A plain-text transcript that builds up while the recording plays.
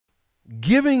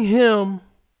giving him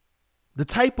the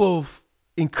type of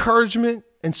encouragement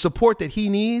and support that he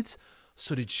needs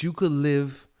so that you could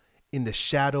live in the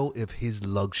shadow of his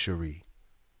luxury.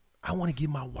 I want to give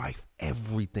my wife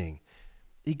everything.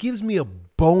 It gives me a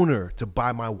boner to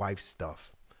buy my wife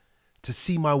stuff, to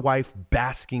see my wife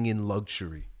basking in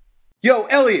luxury. Yo,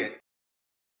 Elliott.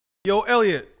 Yo,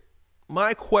 Elliott,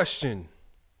 my question.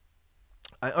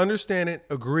 I understand and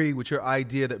agree with your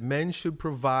idea that men should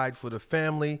provide for the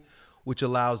family, which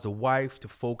allows the wife to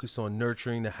focus on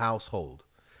nurturing the household.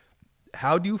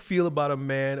 How do you feel about a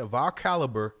man of our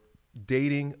caliber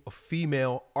dating a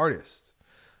female artist,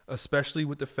 especially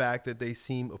with the fact that they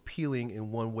seem appealing in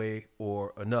one way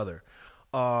or another?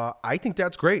 I think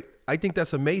that's great. I think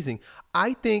that's amazing.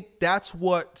 I think that's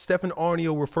what Stephen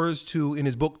Arnio refers to in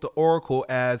his book, The Oracle,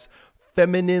 as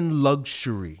feminine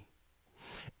luxury.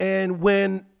 And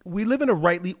when we live in a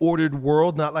rightly ordered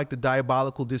world, not like the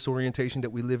diabolical disorientation that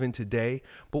we live in today,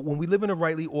 but when we live in a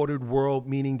rightly ordered world,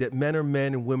 meaning that men are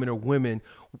men and women are women,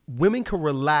 women can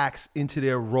relax into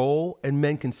their role and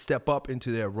men can step up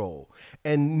into their role.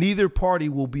 And neither party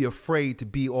will be afraid to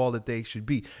be all that they should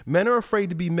be. Men are afraid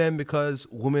to be men because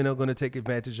women are going to take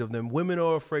advantage of them. Women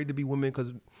are afraid to be women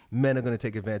because men are going to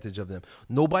take advantage of them.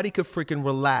 Nobody could freaking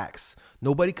relax.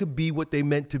 Nobody could be what they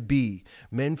meant to be.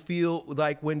 Men feel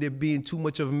like when they're being too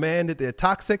much of a man that they're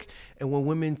toxic, and when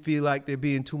women feel like they're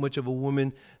being too much of a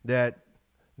woman that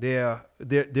they're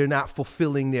not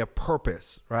fulfilling their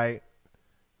purpose, right?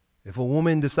 If a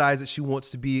woman decides that she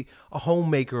wants to be a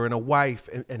homemaker and a wife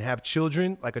and have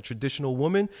children like a traditional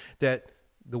woman, that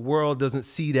the world doesn't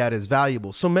see that as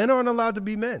valuable. So men aren't allowed to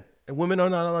be men and women are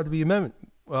not allowed to be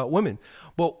women.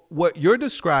 But what you're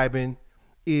describing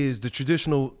is the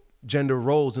traditional gender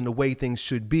roles and the way things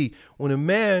should be. When a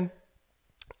man,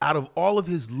 out of all of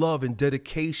his love and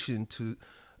dedication to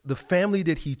the family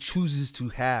that he chooses to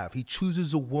have, he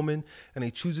chooses a woman and he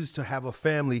chooses to have a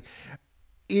family.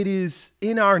 It is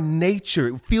in our nature.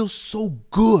 It feels so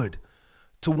good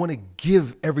to want to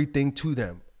give everything to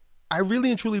them. I really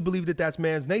and truly believe that that's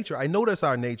man's nature. I know that's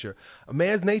our nature. A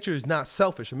man's nature is not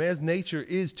selfish. A man's nature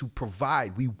is to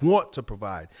provide. We want to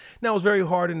provide. Now, it's very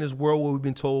hard in this world where we've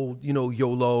been told,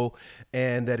 YOLO,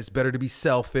 and that it's better to be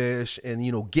selfish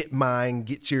and, get mine,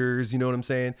 get yours. You know what I'm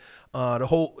saying?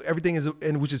 Everything is,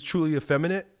 and which is truly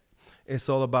effeminate. It's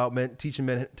all about teaching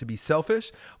men to be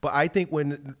selfish. But I think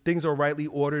when things are rightly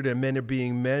ordered and men are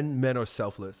being men, men are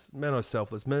selfless. Men are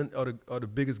selfless. Men are the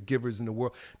biggest givers in the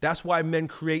world. That's why men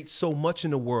create so much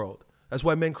in the world. That's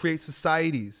why men create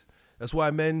societies. That's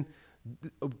why men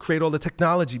create all the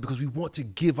technology, because we want to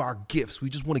give our gifts. We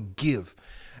just want to give.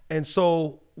 And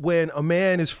so when a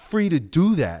man is free to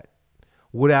do that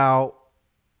without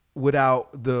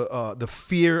the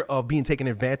fear of being taken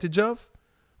advantage of,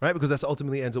 right? Because that's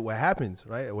ultimately ends up what happens,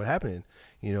 right? What happened,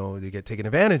 they get taken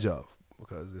advantage of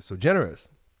because they're so generous.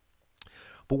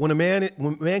 But when a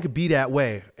man could be that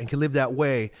way and can live that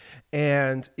way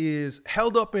and is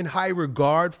held up in high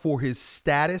regard for his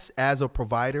status as a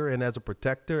provider and as a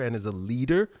protector and as a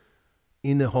leader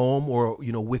in the home or,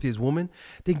 with his woman,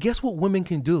 then guess what women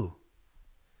can do?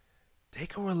 They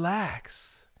can relax.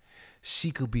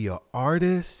 She could be an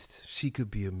artist. She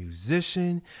could be a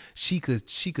musician. She could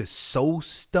sew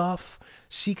stuff.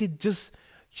 She could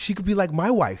be like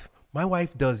my wife.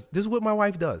 This is what my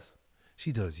wife does.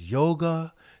 She does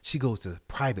yoga. She goes to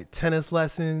private tennis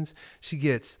lessons. She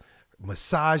gets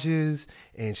massages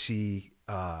and she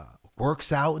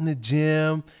works out in the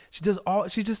gym.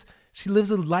 She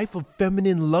lives a life of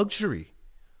feminine luxury.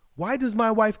 Why does my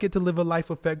wife get to live a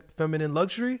life of feminine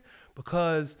luxury?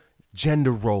 Because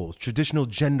gender roles, traditional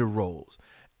gender roles.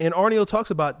 And Arnio talks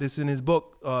about this in his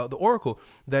book, The Oracle,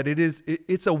 that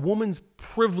it's a woman's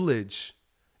privilege.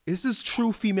 This is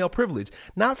true female privilege,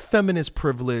 not feminist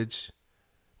privilege,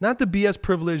 not the BS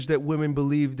privilege that women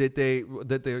believe that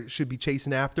they should be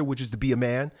chasing after, which is to be a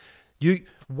man.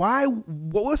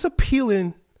 What's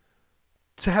appealing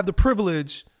to have the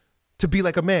privilege to be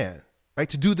like a man, right?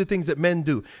 To do the things that men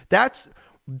do. That's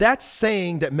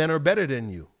saying that men are better than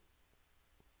you.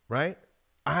 Right?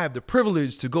 I have the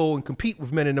privilege to go and compete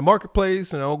with men in the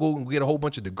marketplace, and I'll go and get a whole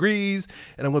bunch of degrees,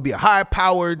 and I'm going to be a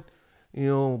high-powered,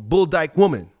 bull dyke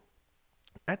woman.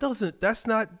 That's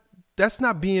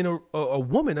not being a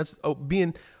woman. That's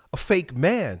being a fake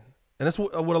man. And that's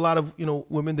what a lot of,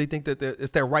 women, they think that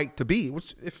it's their right to be,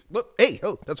 which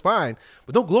that's fine,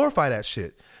 but don't glorify that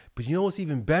shit. But you know what's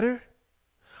even better?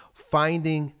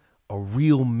 Finding a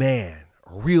real man,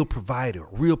 a real provider,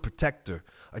 a real protector,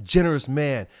 a generous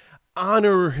man,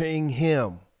 honoring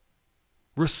him,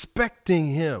 respecting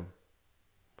him,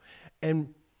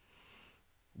 and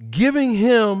giving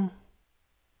him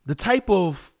the type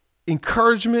of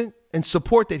encouragement and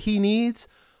support that he needs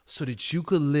so that you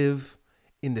could live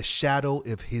in the shadow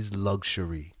of his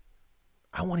luxury.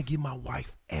 I want to give my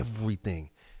wife everything.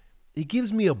 It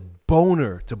gives me a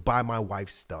boner to buy my wife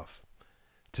stuff,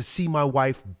 to see my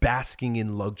wife basking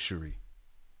in luxury,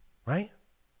 right?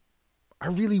 I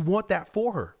really want that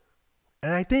for her.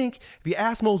 And I think if you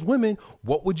ask most women,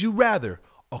 what would you rather?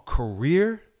 A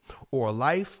career or a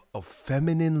life of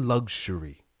feminine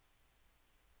luxury?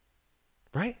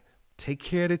 Right? Take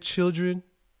care of the children.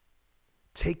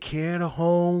 Take care of the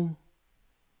home.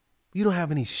 You don't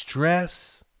have any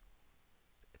stress.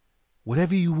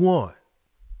 Whatever you want.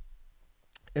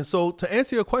 And so to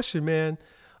answer your question, man,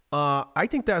 I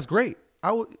think that's great.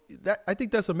 I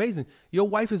think that's amazing. Your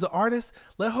wife is an artist.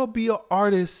 Let her be an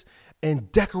artist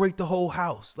and decorate the whole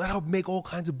house. Let her make all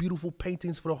kinds of beautiful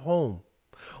paintings for the home.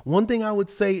 One thing I would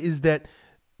say is that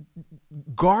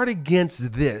guard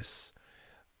against this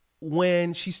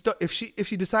when if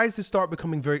she decides to start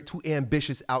becoming too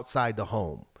ambitious outside the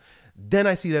home. Then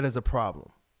I see that as a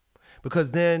problem,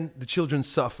 because then the children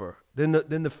suffer. Then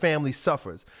the family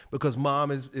suffers because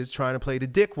mom is trying to play the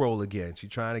dick role again. She's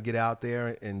trying to get out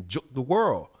there and juke the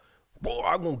world. Boy,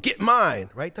 I'm gonna get mine,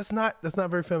 right? That's not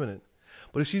very feminine.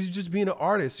 But if she's just being an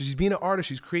artist, she's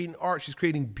creating art, she's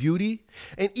creating beauty.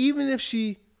 And even if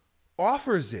she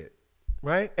offers it,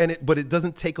 right? But it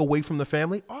doesn't take away from the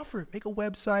family, offer it, make a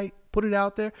website, put it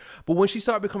out there. But when she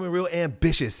starts becoming real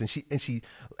ambitious and she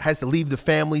has to leave the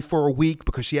family for a week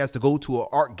because she has to go to an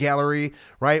art gallery,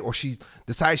 right? Or she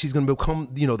decides she's going to become,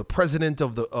 the president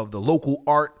of the local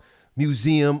art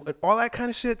museum and all that kind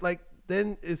of shit, like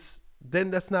then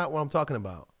that's not what I'm talking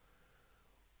about.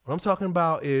 What I'm talking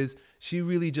about is she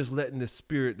really just letting the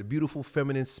spirit, the beautiful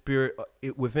feminine spirit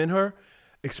within her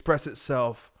express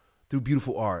itself through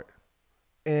beautiful art.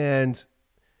 And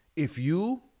if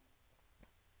you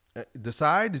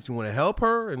decide that you want to help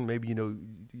her and maybe,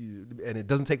 and it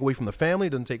doesn't take away from the family,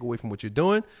 it doesn't take away from what you're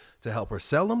doing to help her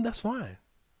sell them, that's fine.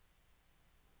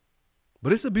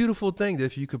 But it's a beautiful thing that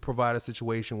if you could provide a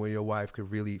situation where your wife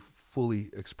could really fully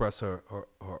express her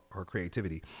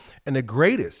creativity. And the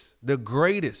greatest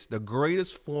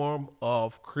form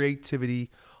of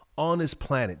creativity on this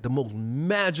planet, the most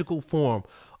magical form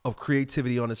of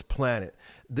creativity on this planet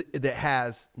that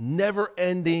has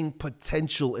never-ending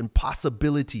potential and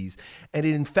possibilities, and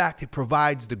in fact, it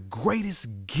provides the greatest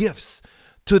gifts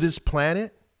to this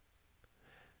planet: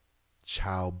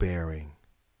 childbearing,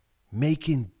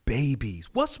 making babies.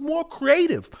 What's more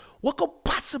creative? What could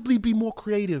possibly be more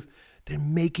creative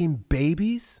than making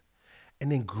babies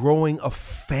and then growing a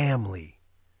family?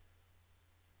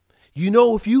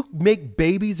 If you make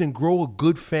babies and grow a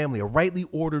good family, a rightly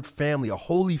ordered family, a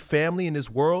holy family in this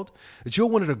world, that you're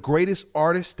one of the greatest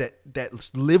artists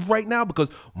that live right now, because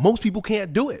most people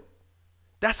can't do it.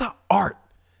 That's an art.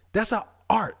 That's an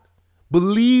art.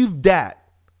 Believe that.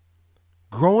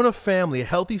 Growing a family, a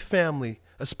healthy family,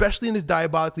 especially in this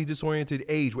diabolically disoriented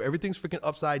age where everything's freaking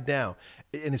upside down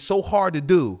and it's so hard to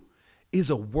do, is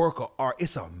a work of art.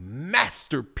 It's a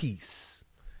masterpiece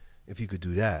if you could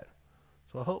do that.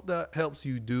 So I hope that helps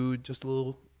you, dude. Just a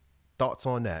little thoughts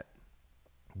on that.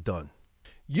 Done.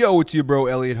 Yo, it's your bro,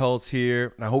 Elliott Hulse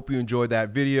here, and I hope you enjoyed that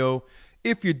video.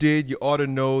 If you did, you ought to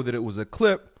know that it was a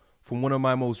clip from one of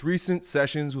my most recent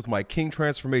sessions with my King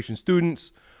Transformation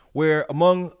students, where,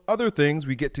 among other things,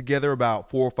 we get together about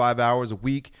 4 or 5 hours a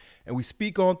week, and we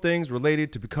speak on things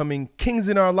related to becoming kings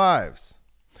in our lives.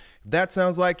 If that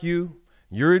sounds like you,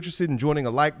 you're interested in joining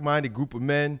a like-minded group of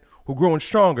men who are growing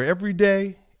stronger every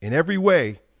day, in every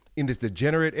way, in this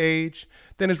degenerate age,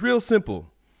 then it's real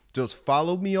simple. Just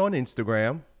follow me on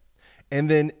Instagram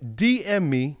and then DM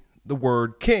me the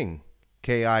word King,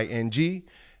 K-I-N-G,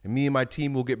 and me and my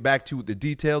team will get back to you with the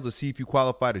details to see if you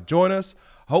qualify to join us.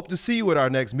 I hope to see you at our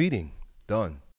next meeting. Done.